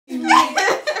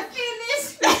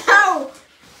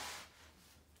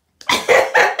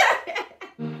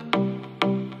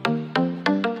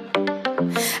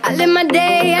Live my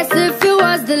day as if it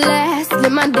was the last.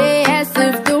 Live my day as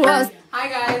if it was. Hi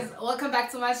guys, welcome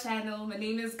back to my channel. My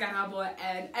name is Karabo,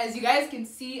 and as you guys can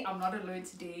see, I'm not alone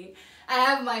today. I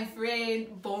have my friend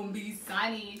Bombi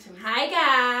Sani. Hi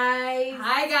guys.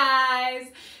 Hi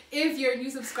guys. If you're a new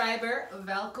subscriber,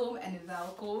 welcome and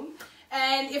welcome.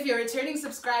 And if you're a returning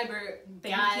subscriber,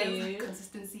 Thank you.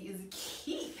 Consistency is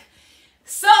key.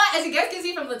 So as you guys can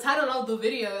see from the title of the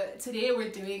video, today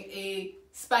we're doing a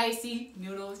spicy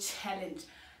noodle challenge.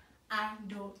 I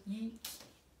know you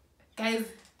guys,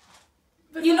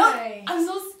 But you know, why? I'm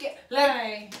so scared.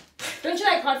 Like, Don't you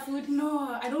like hot food?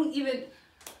 no, I don't even.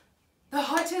 The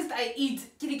hottest I eat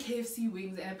kitty KFC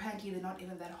wings, and apparently they're not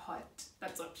even that hot.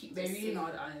 That's what people They're say. really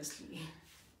not, honestly.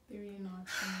 They're really not.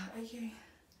 Okay.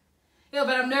 Yeah,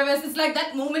 but I'm nervous. It's like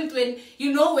that moment when,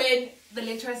 you know, when the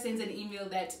lecturer sends an email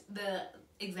that the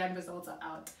exam results are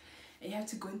out and you have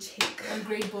to go and check. On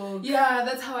grade book. Yeah,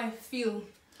 that's how I feel.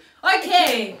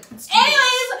 Okay.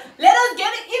 Anyways, let us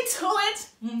get into it.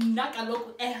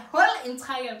 A whole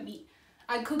entire meat.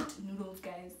 I cooked noodles,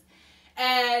 guys.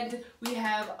 And we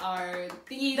have our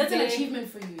thingies. That's an there. achievement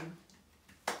for you.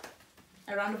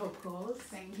 A round of applause.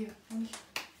 Thank you.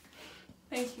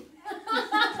 Thank you.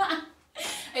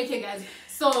 Okay, guys.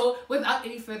 So, without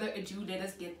any further ado, let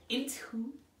us get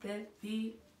into the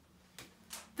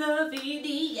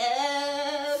video.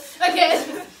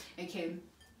 Okay. Okay.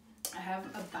 I have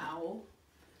a bowl.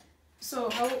 So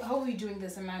how are we doing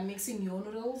this? Am I mixing your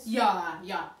noodles? Yeah.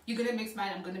 You're gonna mix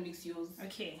mine. I'm gonna mix yours.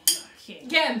 Okay.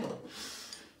 Again.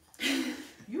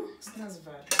 You smells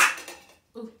bad.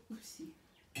 Oh, oopsie.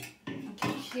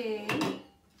 Okay.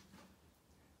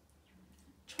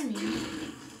 Chummy.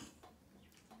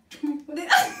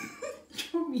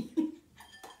 Chummy.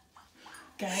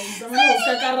 Guys, I'm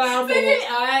gonna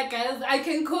Karabo. Alright, guys. I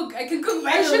can cook. I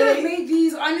I should have made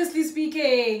these, honestly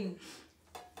speaking.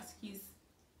 Excuse.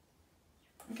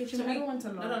 Okay, Chummy, I don't want a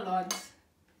lot. Not a lot.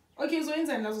 Okay, so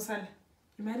inside Lazosal.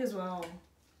 You might as well.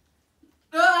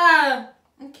 Ah!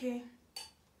 Okay.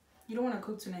 You don't want to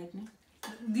cook tonight, no?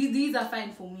 These are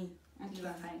fine for me. These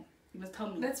are fine. You must tell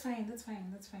me. That's fine.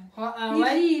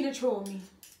 Why? You show me.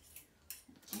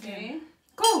 Okay.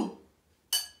 Cool.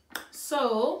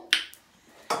 So.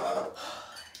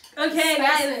 Okay,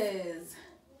 guys. Spices.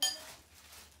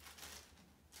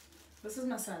 This is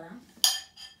masala.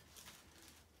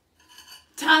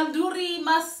 Tandoori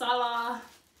masala.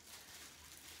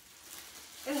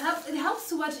 It helps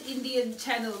to watch Indian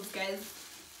channels, guys.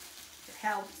 It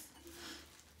helps.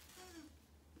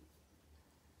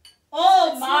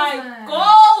 Oh my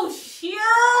gosh!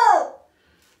 Yeah!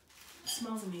 It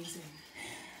smells amazing.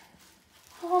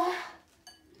 Oh.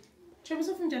 Chubby,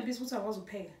 so from Jampis, what's our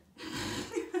pay?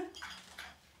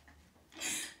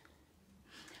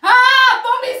 Ah,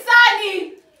 Bombi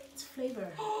Sani! It's flavor.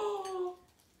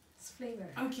 It's flavor.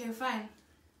 Okay, fine.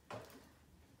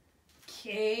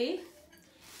 Okay.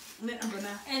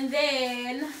 And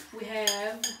then we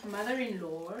have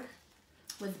mother-in-law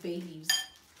with bay leaves.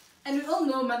 And we all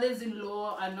know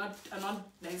mothers-in-law are not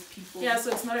nice people. Yeah,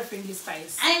 so it's not a friendly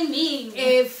spice. I mean,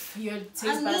 If your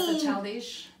taste buds are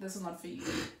childish, this is not for you.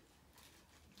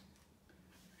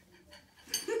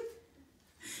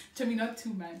 Chummy, not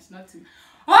too much, not too.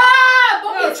 Ah,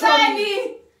 Bombi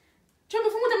Sani! Chummy,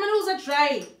 for what the noodles are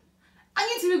dry. I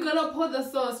need to be gonna pour the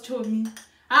sauce, Chummy.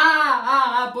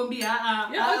 Bombi, Yeah,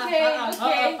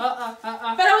 okay.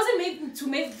 But I wasn't made to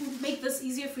make this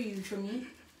easier for you, Chummy.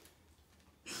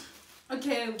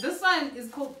 Okay, this one is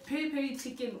called peri-peri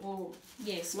chicken or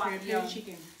Yes, Wow, peri-peri yeah.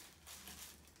 chicken.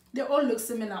 They all look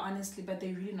similar, honestly, but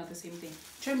they're really not the same thing.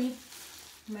 Chummy,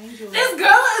 mind you. This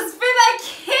girl is finna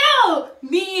kill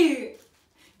me!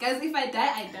 Guys, if I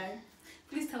die, I die.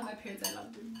 Please tell my parents I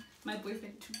love them. My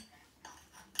boyfriend too.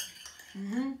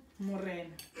 Morena.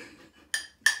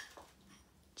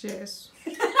 Cheers.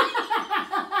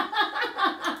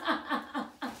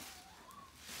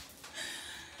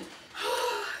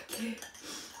 Okay.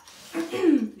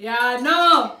 Yeah,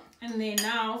 no! And then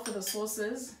now for the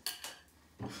sauces.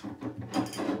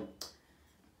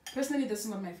 Personally, this is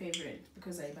not my favorite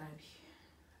because I buy.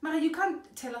 Mara, you can't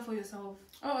tell her for yourself.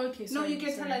 Oh, okay. No, Sorry, you can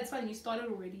tell sorry. her, it's fine. You started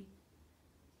already.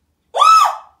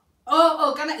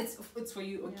 Oh, Ghana, it's for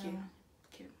you. Okay.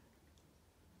 Yeah.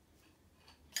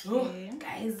 Okay. Okay.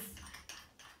 Guys.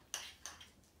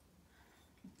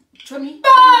 Chummy.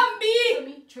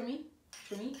 Bombi! Chummy.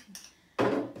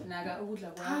 Naga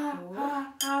udla Ha,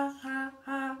 kwakho.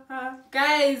 ha.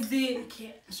 Guys,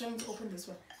 Okay, I'm trying to open this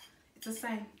one. it's a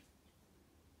sign.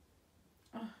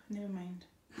 Oh, never mind.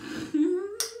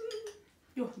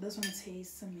 Yo, this one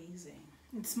tastes amazing.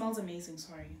 It smells amazing,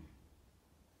 sorry.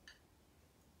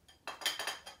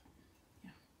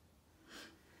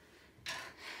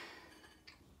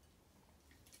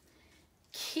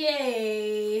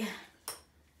 Okay.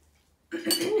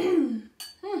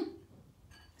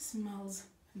 Smells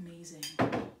amazing.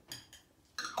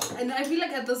 And I feel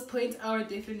like at this point, our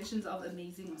definitions of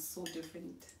amazing are so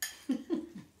different.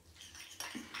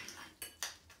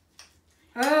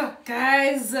 Oh,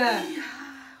 guys.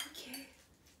 Okay.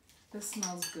 This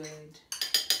smells good.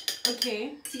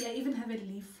 Okay. See, I even have a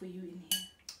leaf for you in here.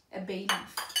 A bay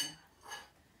leaf.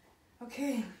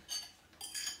 Okay.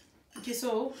 Okay,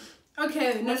 so.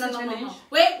 Okay, no. What's the challenge?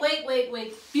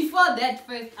 Wait. Before that,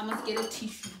 first, I must get a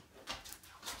tissue.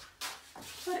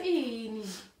 What in?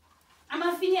 I'm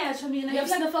a finish. I mean, You have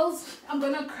sniffles? I'm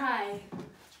gonna cry.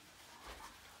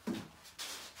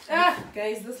 Ah,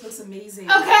 guys, this looks amazing.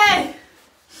 Okay.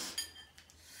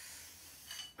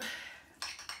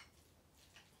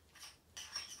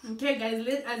 Okay, guys,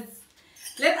 let us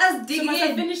dig So must I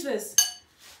in. finish this?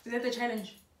 Is that the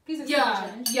challenge? Please explain the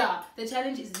challenge. Yeah. The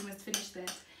challenge is you must finish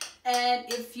that, and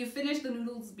if you finish the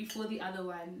noodles before the other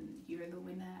one, you're the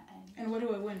winner, And what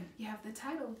do I win? you have the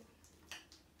title.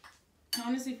 I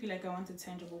honestly feel like I want a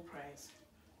tangible prize.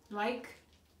 Like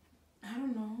I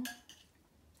don't know.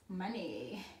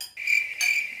 money.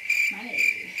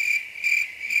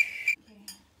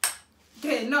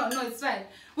 Okay, no, it's fine.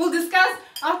 We'll discuss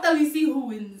after we see who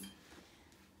wins.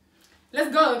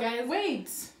 Let's go, guys. Wait,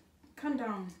 calm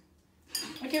down.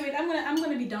 Okay, wait. I'm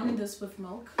gonna be downing this with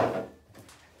milk.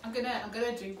 I'm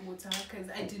gonna drink water because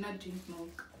I do not drink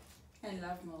milk. I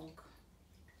love milk.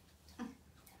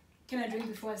 Can I drink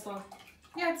before I start?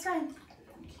 Yeah, it's fine.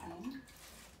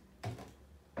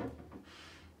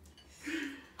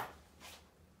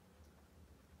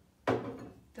 Okay.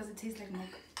 Does it taste like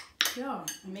milk? Yeah,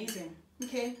 amazing.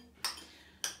 Okay.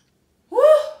 Woo!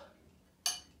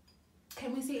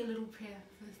 Can we say a little prayer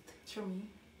first? Show me.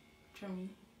 Show me.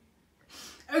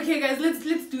 Okay, guys, let's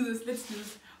do this. Let's do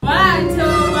this. 1, 2, 1,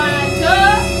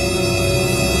 2.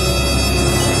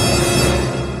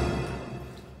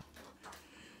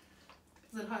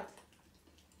 Is it hot?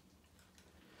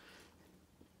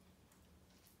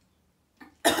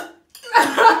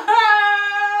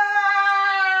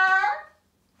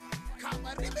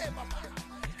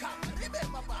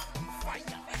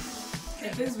 The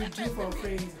things we do for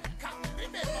friends.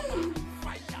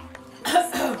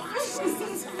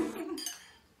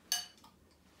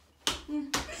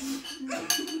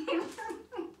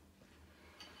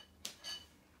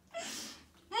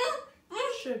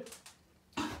 Shit.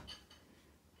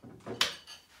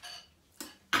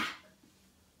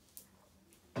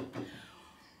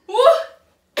 Woo!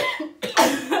 I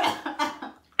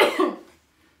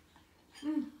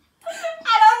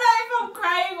don't know if I'm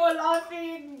crying or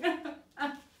laughing.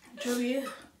 Joey.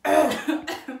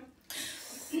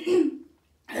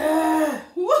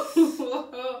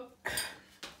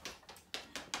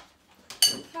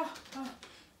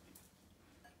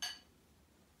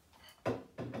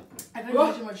 I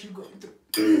can't imagine what you're going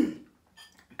through.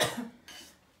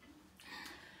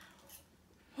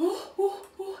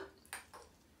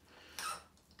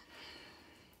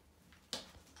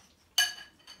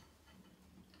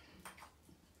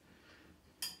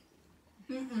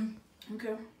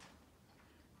 Okay.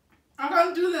 I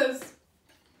can't do this.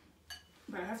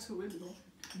 But I have to win though.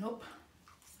 Nope.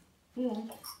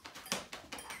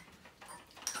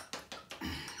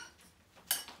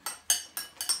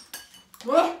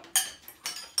 What?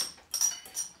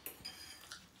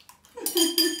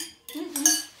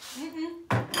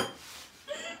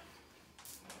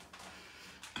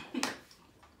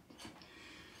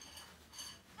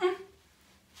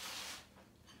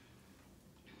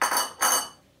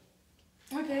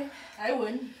 Okay, I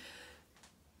win.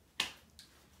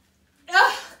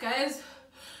 Guys,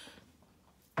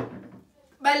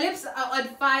 my lips are on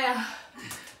fire.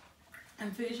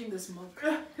 I'm finishing this milk.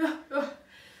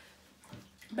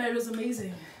 But it was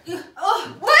amazing.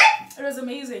 Oh, what? It was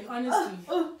amazing, honestly.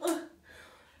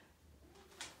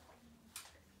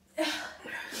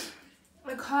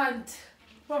 I can't.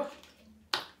 Oh.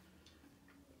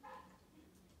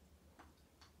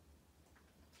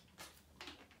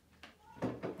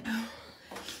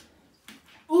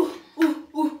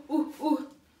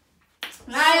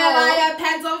 Liar,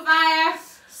 pants on fire.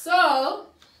 So,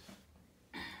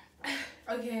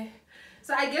 okay.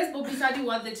 So I guess Bobisadi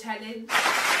won the challenge.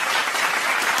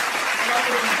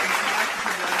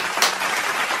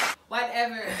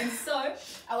 Whatever. And so,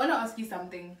 I want to ask you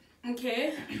something.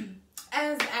 Okay.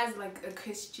 As like a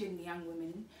Christian young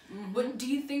woman, what do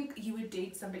you think you would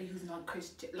date somebody who's not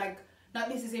Christian? Like, not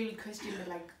necessarily Christian, but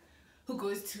like who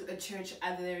goes to a church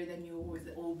other than yours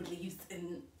or believes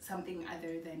in something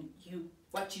other than you,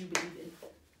 what you believe in?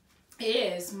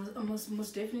 Yes,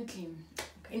 most definitely.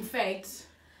 In fact,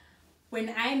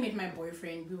 when I met my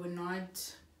boyfriend, we were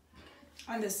not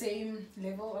on the same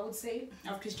level, I would say,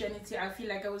 of Christianity. I feel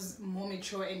like I was more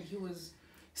mature and he was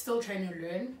still trying to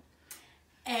learn.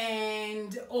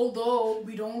 And although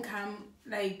we don't come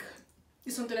like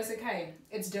Isonto la Sekai,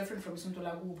 it's different from Isonto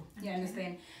la Kubo. You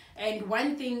understand? And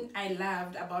one thing I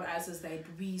loved about us is that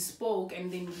we spoke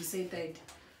and then we said that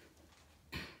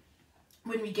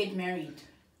when we get married,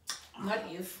 not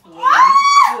if, when,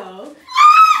 well,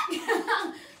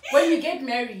 when we get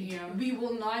married, we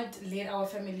will not let our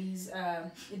families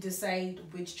decide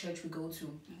which church we go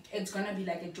to. It's gonna be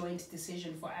like a joint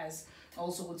decision for us.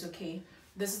 Also, it's okay.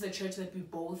 This is the church that we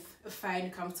both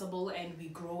find comfortable and we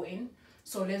grow in.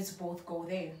 So let's both go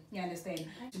there. You understand?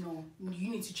 You know, you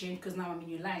need to change because now I'm in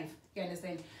your life. You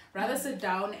understand? Rather sit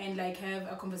down and like have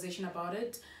a conversation about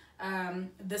it.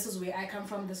 This is where I come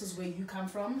from. This is where you come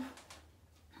from.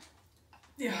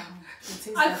 Yeah.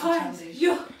 I can't.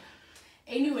 Yeah.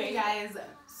 Anyway, guys,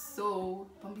 so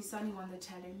Bombisani won the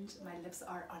challenge. My lips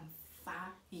are on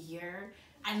fire.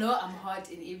 I know I'm hot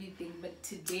and everything, but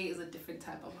today is a different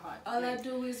type of hot. All I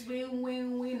do is win,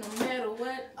 win, win, no matter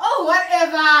what. Oh,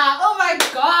 whatever. Oh my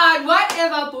God,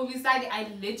 whatever, Bombisani. I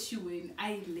let you win.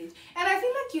 I let. And I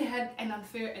feel like you had an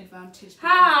unfair advantage.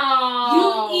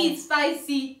 How? You eat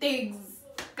spicy things.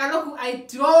 Kaloku, I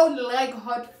don't like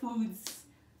hot foods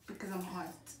because I'm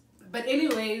hot. But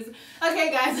anyways,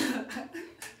 okay guys.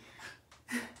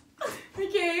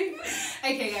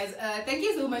 Okay guys, thank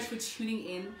you so much for tuning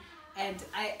in. And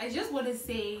I just want to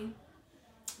say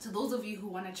to those of you who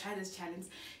want to try this challenge,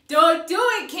 don't do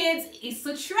it, kids. It's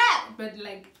a trap. But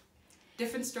like,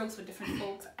 different strokes for different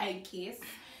folks, I guess.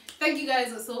 Thank you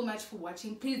guys so much for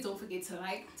watching. Please don't forget to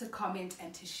like, to comment,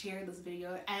 and to share this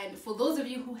video. And for those of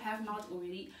you who have not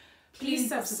already, please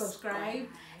subscribe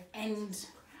and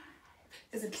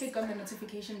is it click on the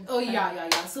notification? Oh yeah,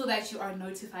 so that you are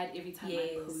notified every time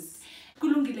I post.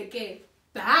 Kulungile ke.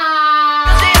 Bye.